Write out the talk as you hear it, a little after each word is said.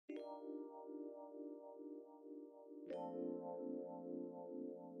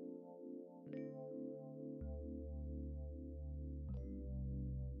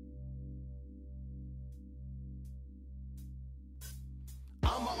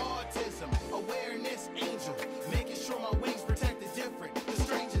awareness angel, making sure my wings protect the different, the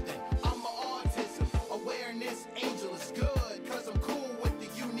stranger than. I'm an autism awareness angel. It's good, cause I'm cool with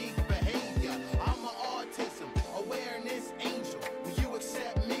the unique behavior. I'm an autism awareness angel. Will you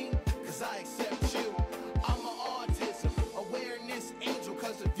accept me? Cause I accept you. I'm an autism awareness angel,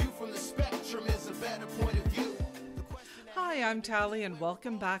 cause a view from the spectrum is a better point of view. Hi, I'm Tally, and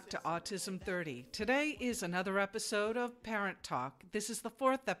welcome back to Autism 30. Today is another episode of Parent Talk. This is the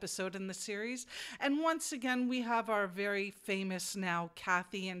fourth episode in the series, and once again we have our very famous now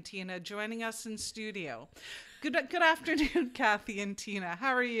Kathy and Tina joining us in studio. Good afternoon, Kathy and Tina.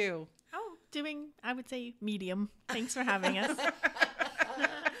 How are you? Oh, doing, I would say, medium. Thanks for having us.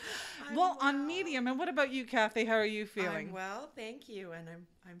 Well, on medium. And what about you, Kathy? How are you feeling? I'm well, thank you, and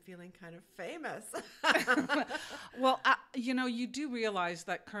I'm feeling kind of famous. Well, you do realize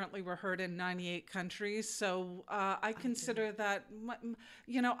that currently we're heard in 98 countries, so I consider that,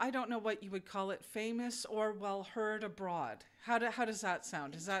 I don't know what you would call it, famous or well heard abroad. How does that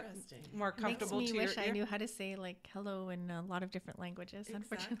sound? Is that more comfortable to Makes me your wish ear? I knew how to say like hello in a lot of different languages.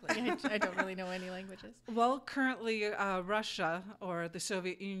 Exactly. Unfortunately, I don't really know any languages. Well, currently Russia or the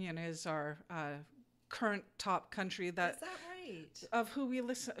Soviet Union is our current top country that. Is that right? Of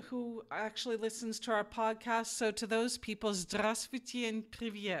who actually listens to our podcast. So to those people, zdravstvuyte and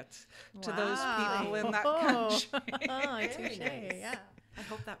privyet. To those people in that country. Touche, nice. yeah. I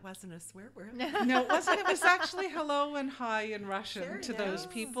hope that wasn't a swear word. No, it wasn't. It was actually hello and hi in Russian Very to those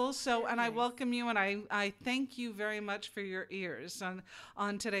nice. people. So, Very and I nice. welcome you, and I thank you very much for your ears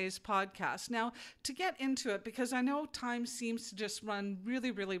on today's podcast. Now, to get into it, because I know time seems to just run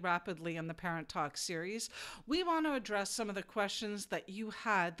really, really rapidly in the Parent Talk series, we want to address some of the questions that you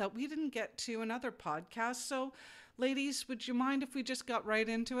had that we didn't get to in other podcasts. So, ladies, would you mind if we just got right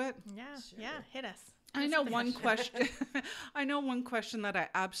into it? Yeah, Sure. yeah, hit us. I know one question. I know one question that I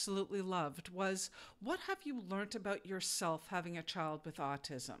absolutely loved was, what have you learnt about yourself having a child with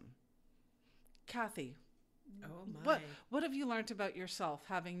autism? Kathy, Oh my. what have you learnt about yourself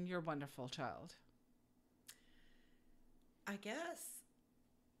having your wonderful child? I guess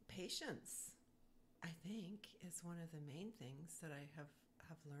patience, I think, is one of the main things that I have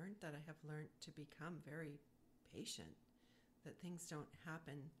learned, that I have learned to become very patient, that things don't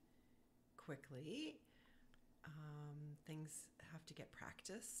happen quickly. Things have to get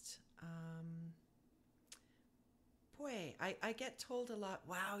practiced. I get told a lot,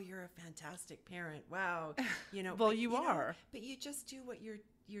 wow, you're a fantastic parent. Wow. Well, but, you are. But you just do what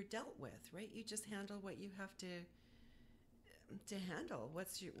you're dealt with, right? You just handle what you have to handle.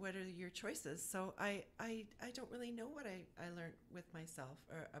 What are your choices? So I don't really know what I learned with myself,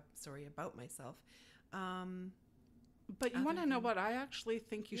 or about myself. But you Other want to know than- what? I actually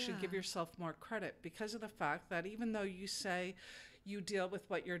think you should give Yeah. yourself more credit because of the fact that even though you say you deal with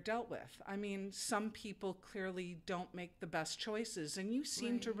what you're dealt with, I mean, some people clearly don't make the best choices, and you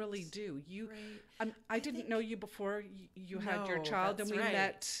seem to really Right. do. You, Right. I didn't think- know you before you had your No, child, and that's we right.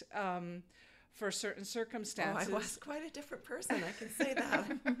 met for certain Oh, circumstances. I was quite a different person. I can say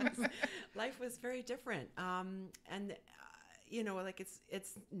that. Life was very different. And like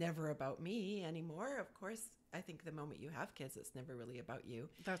it's never about me anymore. Of course, I think the moment you have kids, it's never really about you.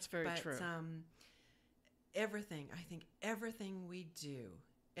 That's very true. Everything we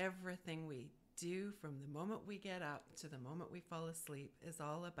do from the moment we get up to the moment we fall asleep is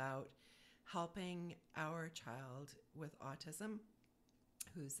all about helping our child with autism,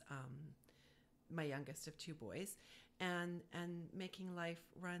 who's my youngest of two boys, and making life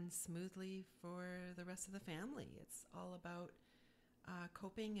run smoothly for the rest of the family. It's all about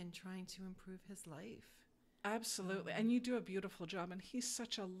coping and trying to improve his life. Absolutely. And you do a beautiful job, and he's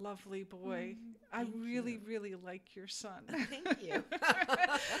such a lovely boy. I really, really like your son. Thank you.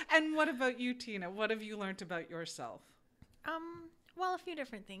 And what about you, Tina? What have you learned about yourself? Well, a few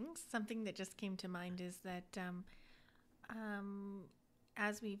different things. Something that just came to mind is that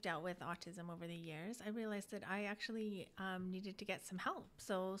as we've dealt with autism over the years, I realized that I actually needed to get some help.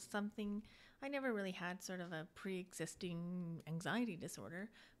 So I never really had sort of a pre-existing anxiety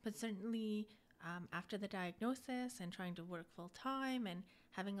disorder, but certainly after the diagnosis and trying to work full time and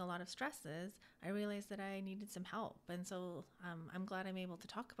having a lot of stresses, I realized that I needed some help. And so I'm glad I'm able to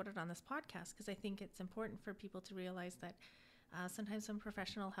talk about it on this podcast, because I think it's important for people to realize that sometimes some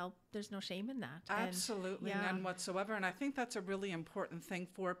professional help, there's no shame in that. Absolutely, none whatsoever. And I think that's a really important thing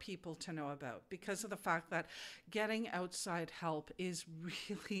for people to know about, because of the fact that getting outside help is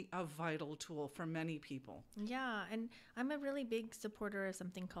really a vital tool for many people. Yeah, and I'm a really big supporter of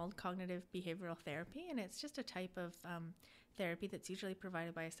something called cognitive behavioral therapy, and it's just a type of therapy that's usually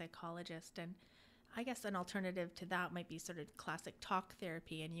provided by a psychologist. And I guess an alternative to that might be sort of classic talk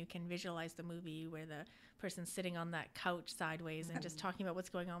therapy, and you can visualize the movie where the person's sitting on that couch sideways and just talking about what's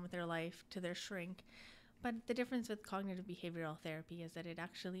going on with their life to their shrink. But the difference with cognitive behavioral therapy is that it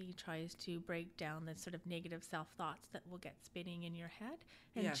actually tries to break down the sort of negative self-thoughts that will get spinning in your head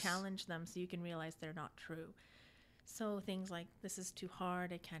and Yes. challenge them so you can realize they're not true. So things like, this is too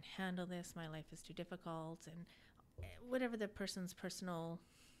hard, I can't handle this, my life is too difficult, and whatever the person's personal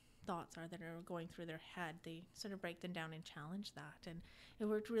thoughts are that are going through their head, they sort of break them down and challenge that. And it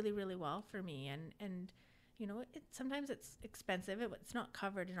worked really, really well for me. And you know, sometimes it's expensive. It's not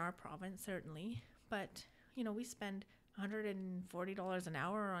covered in our province, certainly. But, you know, we spend $140 an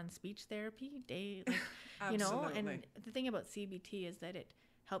hour on speech therapy day, like, you know, and the thing about CBT is that it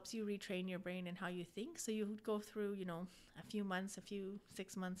helps you retrain your brain and how you think. So you would go through, you know, a few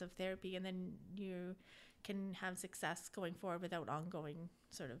 6 months of therapy, and then you can have success going forward without ongoing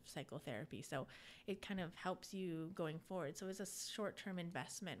sort of psychotherapy. So it kind of helps you going forward. So it was a short-term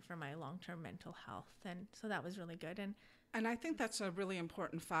investment for my long-term mental health. And so that was really good. And I think that's a really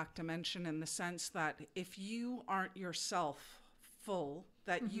important fact to mention, in the sense that if you aren't yourself full,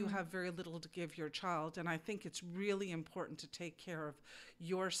 that you have very little to give your child. And I think it's really important to take care of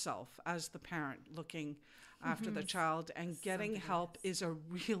yourself as the parent looking after the child, and getting help is a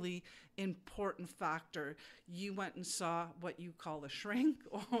really important factor. You went and saw what you call a shrink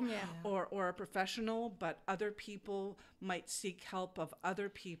or a professional, but other people might seek help of other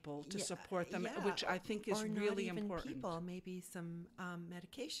people to support them, which I think is really important. People, maybe some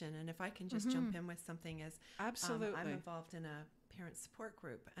medication. And if I can just jump in with something, as Absolutely. I'm involved in a parent support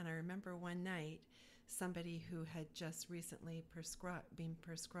group, and I remember one night somebody who had just recently been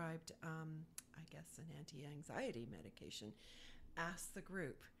prescribed I guess an anti-anxiety medication, asked the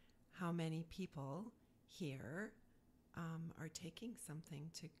group how many people here are taking something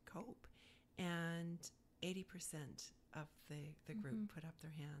to cope, and 80% of the group put up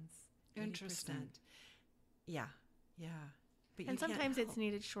their hands. 80%. Interesting. Yeah. But and you can't sometimes it's help.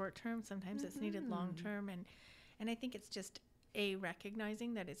 needed short term, sometimes it's needed long term, and I think it's just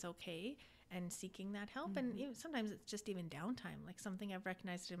recognizing that it's okay and seeking that help. And you know, sometimes it's just even downtime. Like, something I've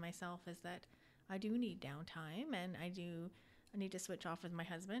recognized in myself is that I do need downtime, and I need to switch off with my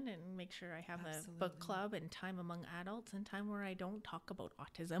husband and make sure I have a book club and time among adults and time where I don't talk about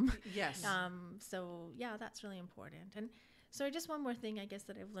autism. Yes. So yeah, that's really important. And so just one more thing I guess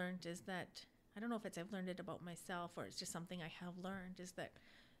that I've learned is that, I don't know if I've learned it about myself or it's just something I have learned, is that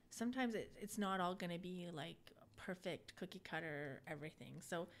sometimes it's not all going to be like perfect cookie cutter everything.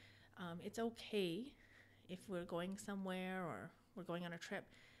 So it's okay if we're going somewhere or we're going on a trip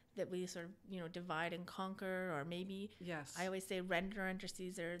that we sort of, you know, divide and conquer, or maybe I always say render unto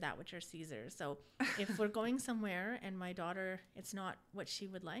Caesar that which are Caesar's. So if we're going somewhere and my daughter, it's not what she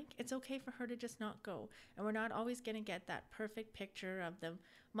would like, it's okay for her to just not go. And we're not always going to get that perfect picture of the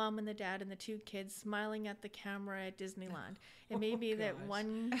mom and the dad and the two kids smiling at the camera at Disneyland. It may be that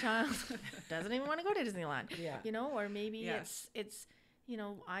one child doesn't even want to go to Disneyland, you know, or maybe it's you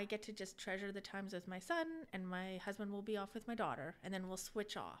know, I get to just treasure the times with my son, and my husband will be off with my daughter, and then we'll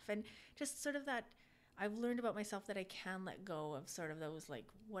switch off. And just sort of that, I've learned about myself that I can let go of sort of those, like,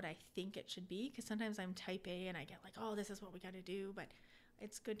 what I think it should be, because sometimes I'm type A and I get like, oh, this is what we got to do. But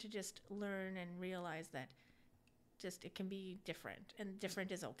it's good to just learn and realize that just it can be different, and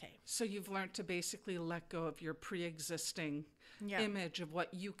different is okay. So you've learned to basically let go of your pre-existing image of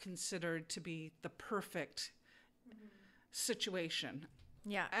what you considered to be the perfect situation.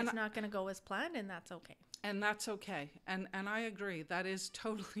 Yeah, and it's not going to go as planned, and that's okay. And that's okay. And I agree. That is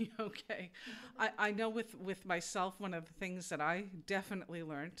totally okay. I know with myself, one of the things that I definitely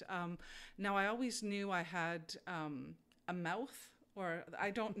learned, now I always knew I had a mouth, or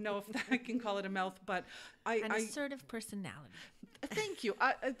I don't know if I can call it a mouth, but An assertive personality. Thank you.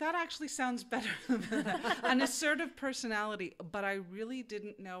 That actually sounds better than that. An assertive personality, but I really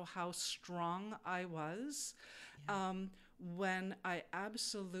didn't know how strong I was when I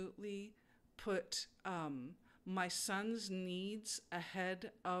absolutely put my son's needs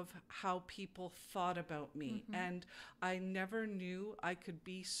ahead of how people thought about me. And I never knew I could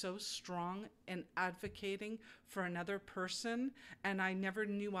be so strong in advocating for another person, and I never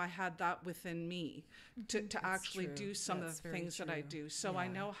knew I had that within me to actually do some of the things that I do. So I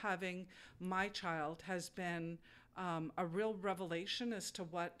know having my child has been a real revelation as to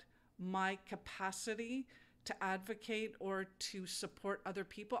what my capacity to advocate or to support other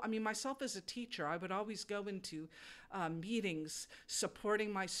people. I mean, myself as a teacher, I would always go into meetings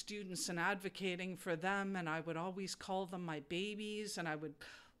supporting my students and advocating for them, and I would always call them my babies, and I would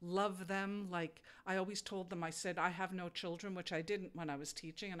love them. Like I always told them, I said, I have no children, which I didn't when I was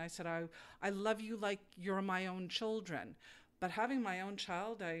teaching. And I said, I love you like you're my own children. But having my own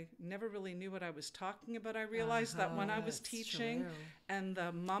child, I never really knew what I was talking about. I realized that when I was That's teaching true. and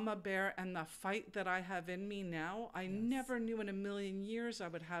the mama bear and the fight that I have in me now, I never knew in a million years I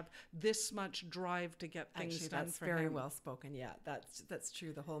would have this much drive to get things Actually, done that's for very him. well spoken. Yeah, that's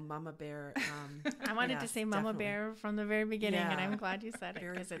true. The whole mama bear. I wanted to yes, say Mama definitely. Bear from the very beginning, and Yeah. I'm glad you said it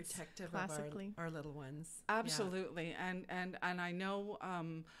Very because it's protective classically. of our little ones. Yeah. Absolutely. And I know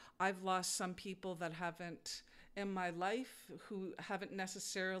I've lost some people that haven't in my life who haven't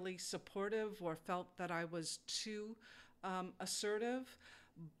necessarily supportive or felt that I was too assertive,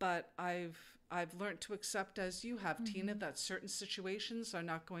 but I've learned to accept, as you have, Tina, that certain situations are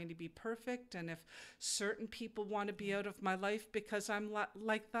not going to be perfect, and if certain people want to be out of my life because I'm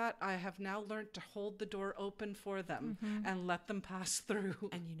like that, I have now learned to hold the door open for them and let them pass through.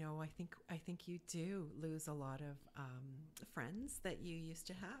 And I think you do lose a lot of friends that you used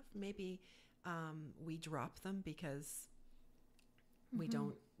to have. Maybe we drop them because we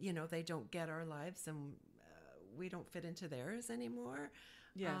don't, they don't get our lives, and we don't fit into theirs anymore.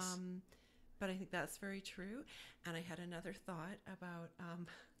 Yes. But I think that's very true. And I had another thought about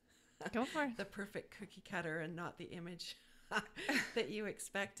Go for it. the perfect cookie cutter and not the image that you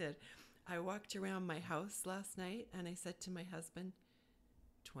expected. I walked around my house last night and I said to my husband,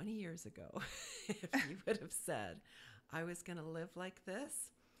 20 years ago, if you would have said I was going to live like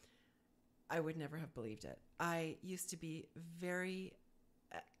this, I would never have believed it. I used to be very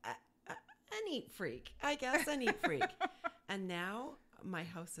a neat freak, I guess, a neat freak. And now my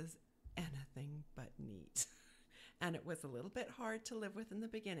house is anything but neat. And it was a little bit hard to live with in the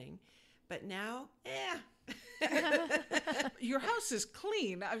beginning, but now, Your house is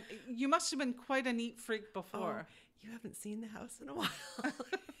clean. You must have been quite a neat freak before. Oh, you haven't seen the house in a while.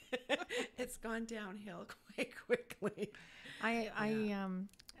 It's gone downhill quite quickly.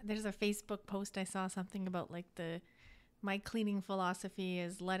 There's a Facebook post I saw something about like my cleaning philosophy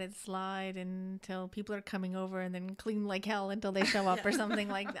is let it slide until people are coming over and then clean like hell until they show up or something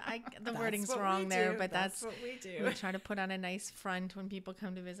like that. The That's wording's what we wrong there, do. but that's what we do. we try to put on a nice front when people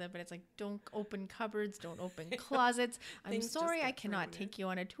come to visit, but it's like, don't open cupboards, don't open closets. I'm Things just sorry, I get cannot thrown in. take you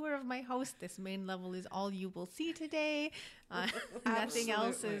on a tour of my house. This main level is all you will see today. Nothing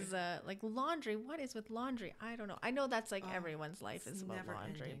else is like laundry. What is with laundry? I don't know. I know that's like everyone's life is about never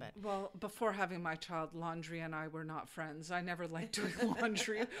laundry, ending. but Well, before having my child, laundry and I were not friends. I never liked doing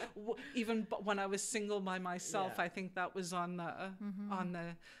laundry. Even when I was single by myself, Yeah. I think that was on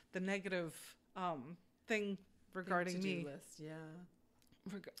the negative thing regarding To-do me. list,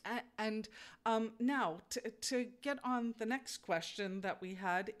 yeah. And now to get on the next question that we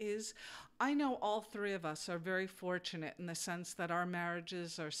had is, I know all three of us are very fortunate in the sense that our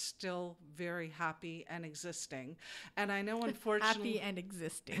marriages are still very happy and existing. And I know, unfortunately, happy and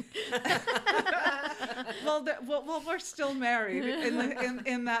existing. well, we're still married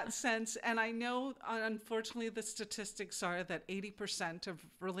in that sense. And I know, unfortunately, the statistics are that 80% of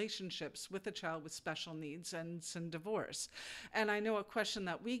relationships with a child with special needs ends in divorce. And I know a question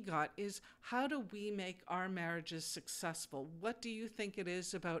that we got is, how do we make our marriages successful? What do you think it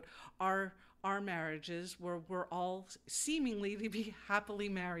is about our marriages where we're all seemingly to be happily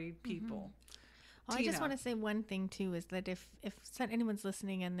married people? Well, I just Tina. want to say one thing too, is that if anyone's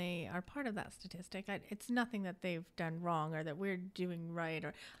listening and they are part of that statistic, it's nothing that they've done wrong or that we're doing right,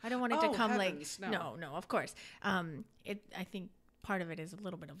 or I don't want it to Oh, come heavens, like no. no, of course. I think part of it is a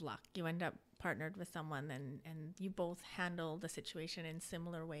little bit of luck. You end up partnered with someone and you both handle the situation in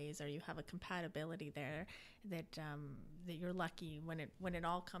similar ways, or you have a compatibility there that you're lucky when it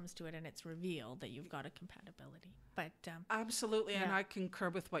all comes to it and it's revealed that you've got a compatibility. But Absolutely, and yeah. I concur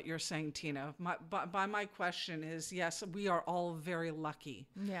with what you're saying, Tina. My question is, yes, we are all very lucky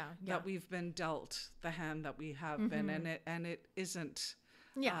that we've been dealt the hand that we have been, and it isn't.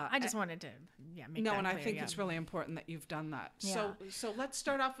 I just wanted to make No, that and I clear, think yeah. it's really important that you've done that. Yeah. So let's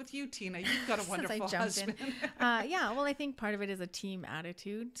start off with you, Tina. You've got a Since I wonderful jumped husband. in. Well, I think part of it is a team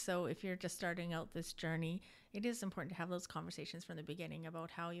attitude. So if you're just starting out this journey, it is important to have those conversations from the beginning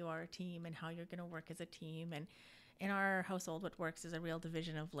about how you are a team and how you're going to work as a team. And in our household, what works is a real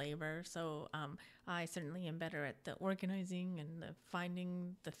division of labor. So I certainly am better at the organizing and the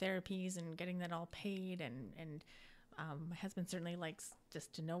finding the therapies and getting that all paid and My husband certainly likes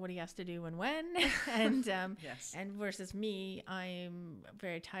just to know what he has to do and when, and Yes. and versus me, I'm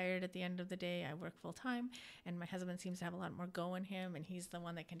very tired at the end of the day. I work full time, and my husband seems to have a lot more go in him, and he's the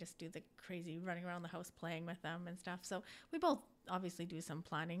one that can just do the crazy running around the house playing with them and stuff. So we both obviously do some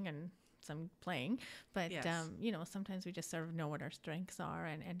planning and some playing, but Yes. sometimes we just sort of know what our strengths are,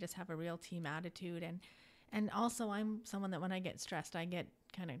 and just have a real team attitude. And also, I'm someone that when I get stressed, I get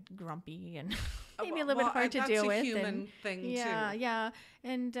kind of grumpy and maybe a little bit hard to deal with. That's a human and thing yeah, too. yeah.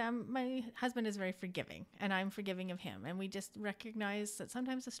 And my husband is very forgiving, and I'm forgiving of him. And we just recognize that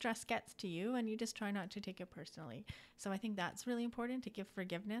sometimes the stress gets to you, and you just try not to take it personally. So I think that's really important, to give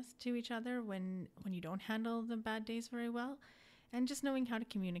forgiveness to each other when you don't handle the bad days very well, and just knowing how to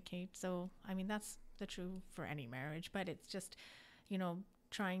communicate. So I mean, that's the true for any marriage, but it's just,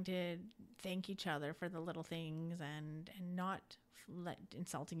 trying to thank each other for the little things, and not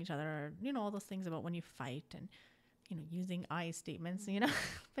insulting each other, or all those things about when you fight, and using I statements,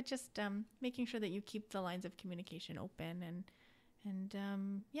 but just making sure that you keep the lines of communication open,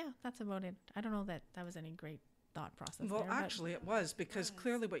 and yeah, that's about it. I don't know that was any great thought process. Well, there, but actually, it was, because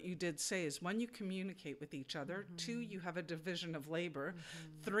clearly what you did say is when you communicate with each other, 2, you have a division of labor.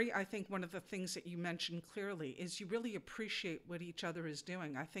 3, I think one of the things that you mentioned clearly is you really appreciate what each other is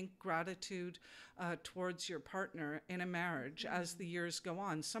doing. I think gratitude towards your partner in a marriage as the years go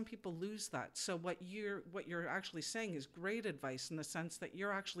on, some people lose that. So what you're actually saying is great advice, in the sense that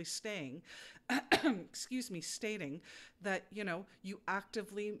you're actually stating that, you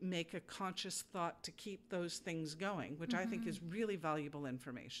actively make a conscious thought to keep those things going, which I think is really valuable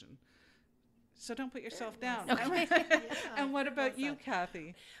information. So don't put yourself down. Okay. And what about you,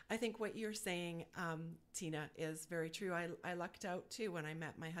 Kathy? I think what you're saying, Tina, is very true. I lucked out too when I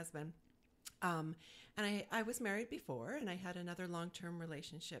met my husband. And I was married before, and I had another long-term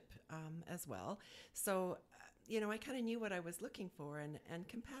relationship as well. So, I kind of knew what I was looking for, and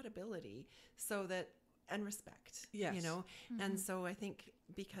compatibility, and respect, Yes. And so I think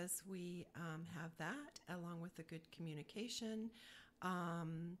because we have that, along with the good communication,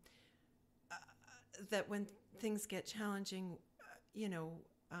 that when things get challenging,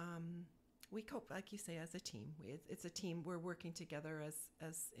 we cope, like you say, as a team. It's a team. We're working together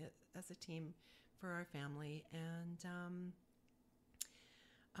as a team for our family,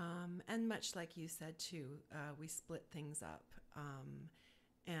 and much like you said too, we split things up.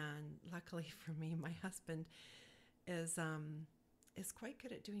 And luckily for me, my husband is quite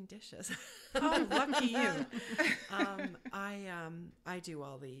good at doing dishes. Oh, lucky you. I do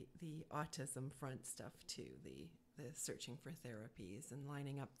all the autism front stuff too, the searching for therapies and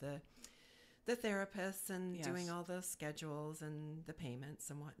lining up the therapists, and Yes. doing all the schedules and the payments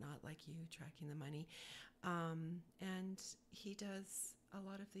and whatnot, like you, tracking the money. And he does a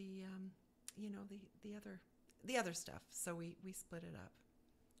lot of the other stuff. So we split it up.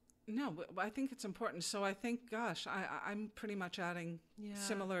 No, but I think it's important. So I think, gosh, I'm pretty much adding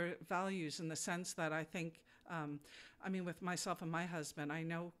similar values, in the sense that I think, with myself and my husband, I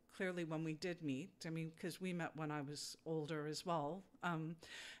know clearly when we did meet, because we met when I was older as well,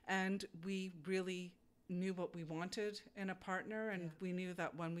 and we really knew what we wanted in a partner, and we knew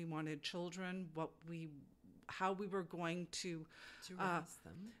that when we wanted children, how we were going to raise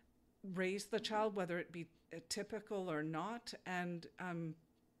them, raise the child, whether it be typical or not, and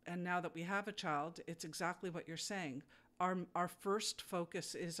now that we have a child, it's exactly what you're saying. Our first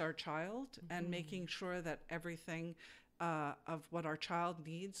focus is our child, and making sure that everything of what our child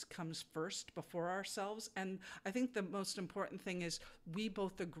needs comes first before ourselves. And I think the most important thing is we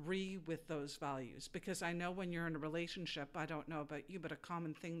both agree with those values, because I know when you're in a relationship, I don't know about you, but a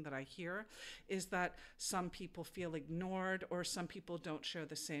common thing that I hear is that some people feel ignored, or some people don't share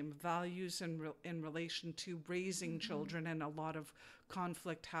the same values in relation to raising children, and a lot of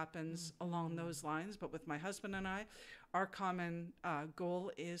conflict happens along those lines. But with my husband and I, our common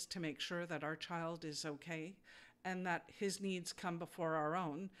goal is to make sure that our child is okay, and that his needs come before our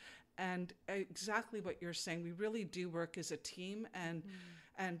own. And exactly what you're saying, we really do work as a team. And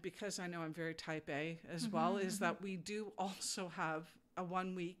because I know I'm very type A as well, is that we do also have a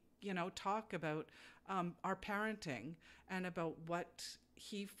 1 week, talk about our parenting, and about what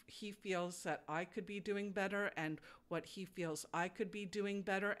he feels that I could be doing better, and what he feels I could be doing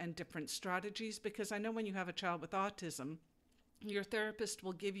better, and different strategies. Because I know when you have a child with autism, Your therapist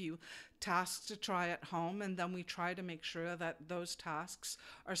will give you tasks to try at home, and then we try to make sure that those tasks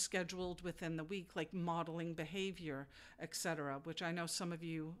are scheduled within the week, like modeling behavior, etc., which I know some of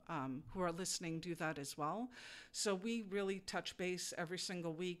you who are listening do that as well. So we really touch base every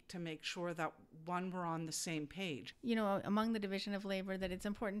single week to make sure that, one, we're on the same page. You know, among the division of labor, that it's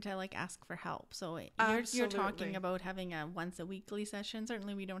important to like ask for help. So you're Absolutely. talking about having a once a weekly session.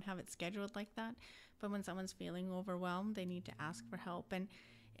 Certainly we don't have it scheduled like that. But when someone's feeling overwhelmed, they need to ask for help. And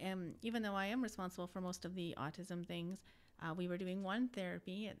even though I am responsible for most of the autism things, we were doing one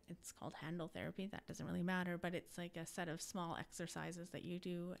therapy. It's called handle therapy. That doesn't really matter, but it's like a set of small exercises that you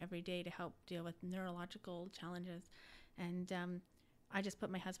do every day to help deal with neurological challenges. And I just put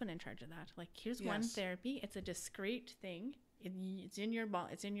my husband in charge of that. Like, here's one therapy. It's a discrete thing. It's in your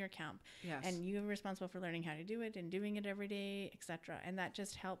it's in your camp. Yes. And you're responsible for learning how to do it and doing it every day, etc. And that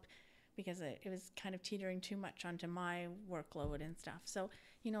just helped, because it was kind of teetering too much onto my workload and stuff. So,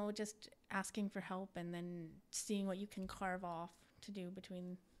 you know, just asking for help and then seeing what you can carve off to do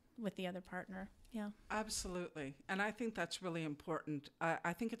with the other partner. Yeah. Absolutely. And I think that's really important.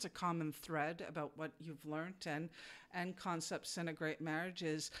 I think it's a common thread about what you've learned and concepts in a great marriage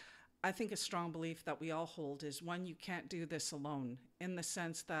is, I think a strong belief that we all hold is, one, you can't do this alone, in the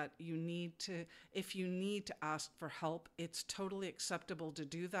sense that if you need to ask for help, it's totally acceptable to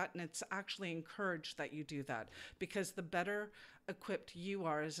do that. And it's actually encouraged that you do that, because the better equipped you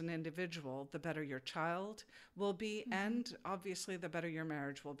are as an individual, the better your child will be. And obviously the better your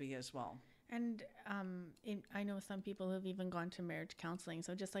marriage will be as well. And I know some people who've even gone to marriage counseling.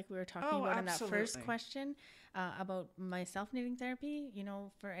 So just like we were talking about in that first question about myself needing therapy, you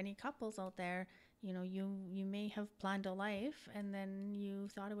know, for any couples out there, you know, you may have planned a life and then you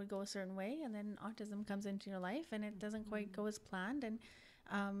thought it would go a certain way, and then autism comes into your life and it doesn't quite go as planned.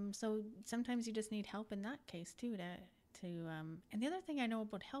 And so sometimes you just need help in that case too. And the other thing I know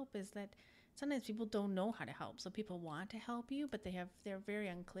about help is that sometimes people don't know how to help. So people want to help you, but they're very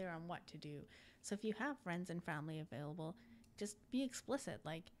unclear on what to do. So if you have friends and family available, just be explicit.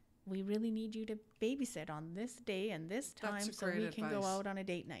 Like, we really need you to babysit on this day and this time so we can go out on a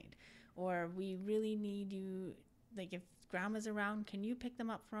date night. Or we really need you, like, if grandma's around, can you pick them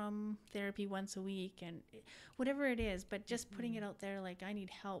up from therapy once a week? And whatever it is, but just putting it out there, like, I need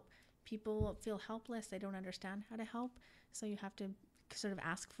help. People feel helpless. They don't understand how to help. So you have to sort of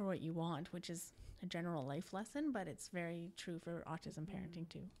ask for what you want, which is a general life lesson, but it's very true for autism parenting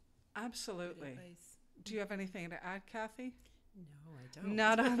too. Absolutely. Do you have anything to add, Kathy? No, I don't.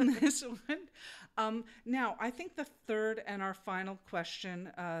 Not on this one. Now, I think the third and our final question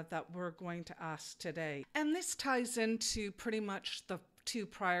that we're going to ask today, and this ties into pretty much the two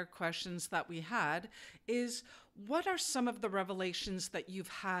prior questions that we had, is what are some of the revelations that you've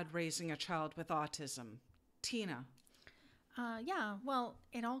had raising a child with autism? Tina? Yeah, well,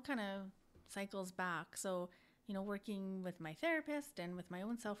 it all kind of cycles back. So, you know, working with my therapist and with my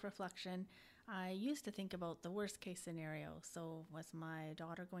own self-reflection, I used to think about the worst case scenario. So was my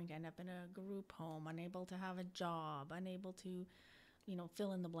daughter going to end up in a group home, unable to have a job, unable to, you know,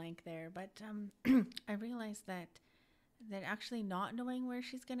 fill in the blank there. But I realized that actually not knowing where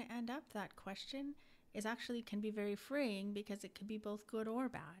she's going to end up, that question can be very freeing, because it could be both good or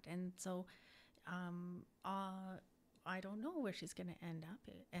bad. And so I don't know where she's going to end up.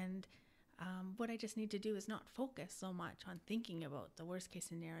 And what I just need to do is not focus so much on thinking about the worst case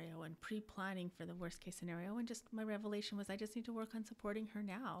scenario and pre-planning for the worst case scenario. And just my revelation was I just need to work on supporting her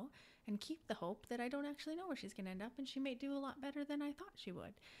now and keep the hope that I don't actually know where she's going to end up, and she might do a lot better than I thought she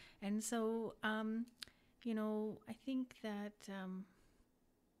would. And so, you know, I think that...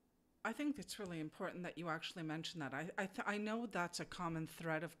 I think it's really important that you actually mention that. I know that's a common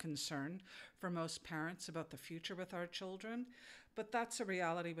thread of concern for most parents about the future with our children, but that's a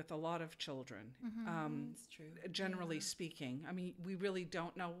reality with a lot of children. It's true. Generally speaking, I mean, we really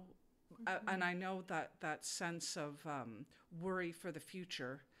don't know, and I know that sense of worry for the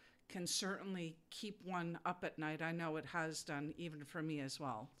future can certainly keep one up at night. I know it has done, even for me as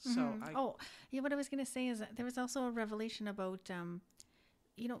well. So what I was going to say is that there was also a revelation about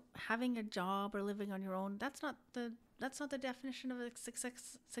you know, having a job or living on your own. That's not the definition of a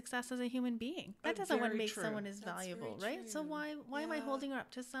success as a human being. That doesn't what makes someone as valuable, right? True. So why am I holding her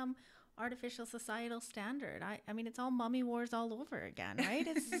up to some artificial societal standard? I mean, it's all mommy wars all over again, right?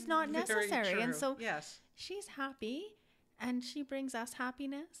 It's not necessary. True. And so yes, she's happy and she brings us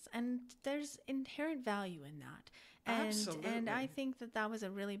happiness, and there's inherent value in that. Absolutely. And I think that was a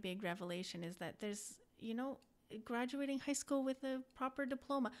really big revelation, is that there's, you know, graduating high school with a proper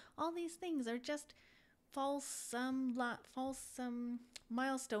diploma, all these things are just false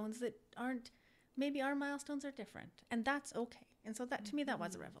milestones that aren't, maybe our milestones are different, and that's okay. And so that, to me, that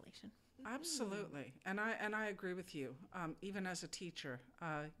was a revelation. Absolutely, and I agree with you. Even as a teacher,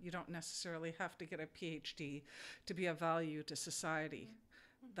 you don't necessarily have to get a PhD to be of value to society.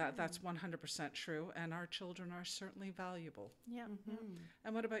 That's 100% true, and our children are certainly valuable. Yeah.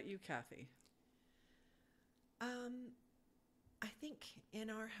 And what about you, Kathy? I think in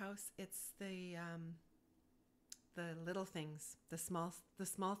our house, it's the little things, the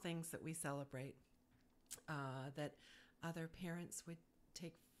small things that we celebrate, that other parents would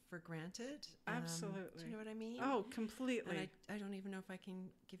take for granted. Absolutely. Do you know what I mean? Oh, completely. And I don't even know if I can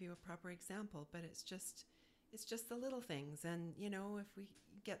give you a proper example, but it's just the little things. And, you know, if we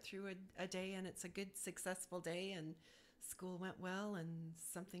get through a day and it's a good, successful day and school went well and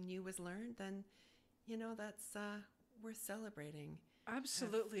something new was learned, then, you know, that's worth celebrating.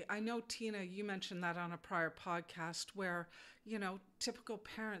 Absolutely. I know, Tina, you mentioned that on a prior podcast where, you know, typical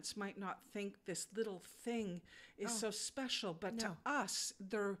parents might not think this little thing is so special, but to us,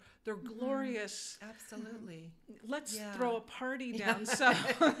 they're glorious. Absolutely. Let's Yeah. throw a party down so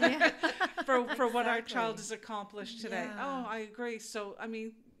for what our child has accomplished today. Yeah. Oh, I agree. So, I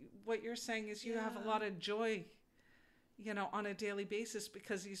mean, what you're saying is you have a lot of joy, you know, on a daily basis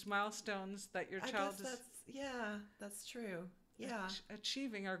because these milestones that your child is that's true. Yeah.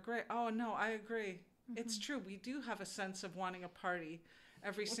 achieving are great. Oh, no, I agree. It's true. We do have a sense of wanting a party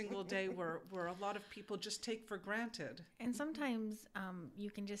every single day where a lot of people just take for granted. And sometimes you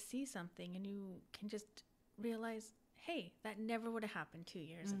can just see something and you can just realize, hey, that never would have happened 2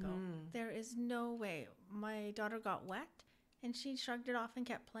 years ago. There is no way. My daughter got wet and she shrugged it off and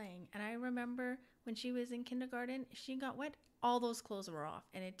kept playing. And I remember when she was in kindergarten, she got wet, all those clothes were off.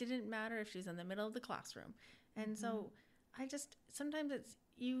 And it didn't matter if she's in the middle of the classroom. And so sometimes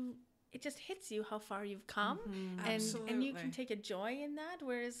it just hits you how far you've come, and you can take a joy in that,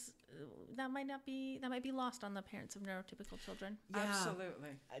 whereas that might be lost on the parents of neurotypical children. Yeah. Absolutely.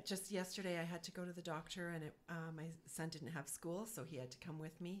 Just yesterday, I had to go to the doctor, and my son didn't have school, so he had to come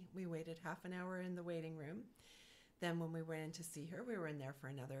with me. We waited half an hour in the waiting room. Then when we went in to see her, we were in there for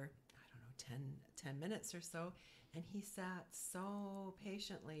another, 10 minutes or so, and he sat so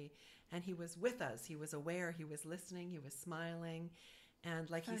patiently, and he was with us. He was aware, he was listening, he was smiling. And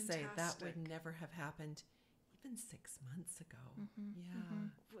like you say, that would never have happened even 6 months ago.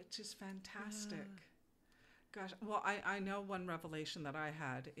 Which is fantastic. Gosh, well, I know one revelation that I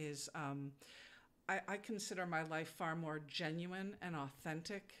had is I consider my life far more genuine and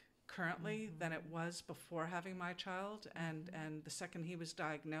authentic currently than it was before having my child. And the second he was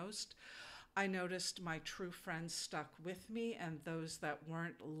diagnosed, I noticed my true friends stuck with me and those that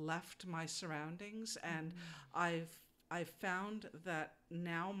weren't left my surroundings. And I've found that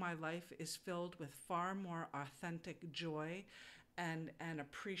now my life is filled with far more authentic joy and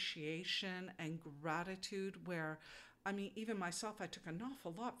appreciation and gratitude where, I mean, even myself, I took an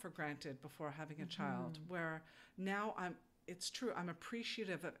awful lot for granted before having a child, where now it's true, I'm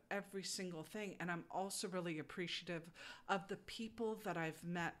appreciative of every single thing, and I'm also really appreciative of the people that I've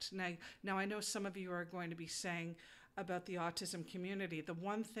met. Now I know some of you are going to be saying about the autism community. The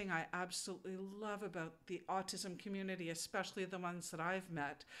one thing I absolutely love about the autism community, especially the ones that I've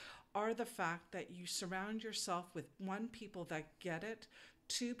met, are the fact that you surround yourself with 1, people that get it,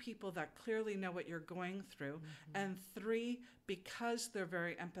 2, people that clearly know what you're going through, and 3, because they're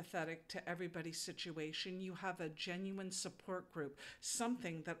very empathetic to everybody's situation, you have a genuine support group,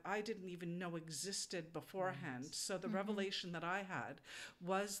 something that I didn't even know existed beforehand. So the revelation that I had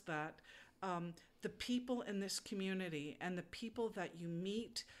was that the people in this community and the people that you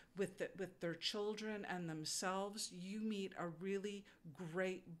meet with their children and themselves, you meet a really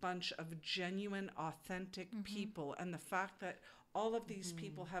great bunch of genuine, authentic people. And the fact that all of these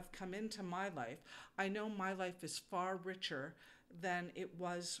people have come into my life, I know my life is far richer than it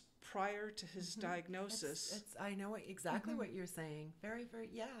was prior to his diagnosis. I know exactly what you're saying. Very, very,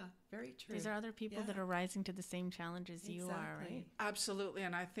 very true. These are other people that are rising to the same challenges you are, right? Absolutely.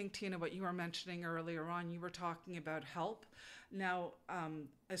 And I think, Tina, what you were mentioning earlier on, you were talking about help. Now,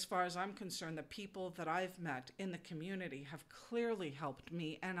 as far as I'm concerned, the people that I've met in the community have clearly helped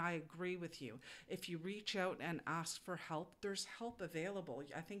me, and I agree with you. If you reach out and ask for help, there's help available.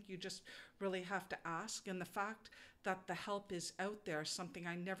 I think you just really have to ask, and the fact that the help is out there, something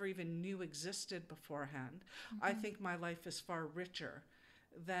I never even knew existed beforehand, I think my life is far richer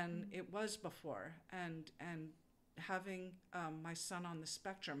than it was before. And having my son on the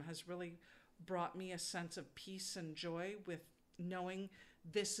spectrum has really brought me a sense of peace and joy with knowing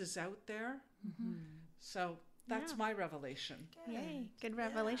this is out there. So That's Yeah. my revelation. Yay. Good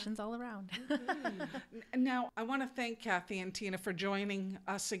revelations all around. Now, I want to thank Kathy and Tina for joining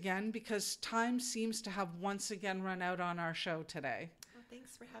us again, because time seems to have once again run out on our show today. Well,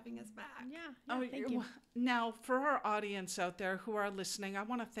 thanks for having us back. Thank you. Now, for our audience out there who are listening, I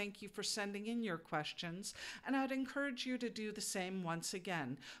want to thank you for sending in your questions, and I'd encourage you to do the same once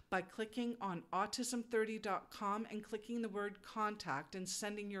again by clicking on autism30.com and clicking the word contact and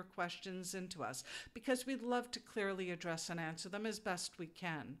sending your questions into us, because we'd love to clearly address and answer them as best we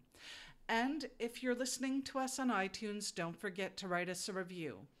can. And if you're listening to us on iTunes, don't forget to write us a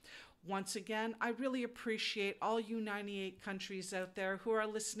review. Once again, I really appreciate all you 98 countries out there who are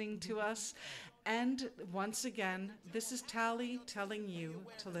listening to us. And once again, this is Tally telling you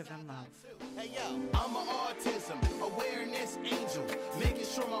to live in love. Hey yo, I'm an autism awareness angel, making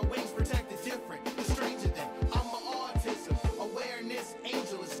sure my